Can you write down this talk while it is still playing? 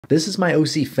This is my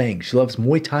OC Fang. She loves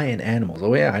Muay Thai and animals.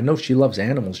 Oh yeah, I know she loves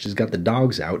animals. She's got the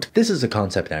dogs out. This is a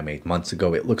concept I made months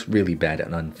ago. It looks really bad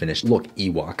and unfinished. Look,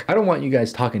 Ewok. I don't want you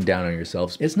guys talking down on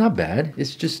yourselves. It's not bad.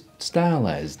 It's just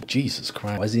stylized. Jesus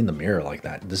Christ. Why is he in the mirror like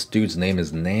that? This dude's name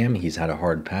is Nam. He's had a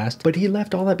hard past, but he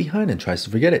left all that behind and tries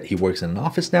to forget it. He works in an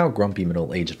office now, grumpy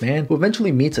middle-aged man who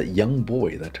eventually meets a young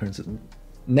boy that turns...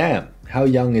 Nam, how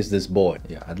young is this boy?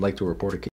 Yeah, I'd like to report a case.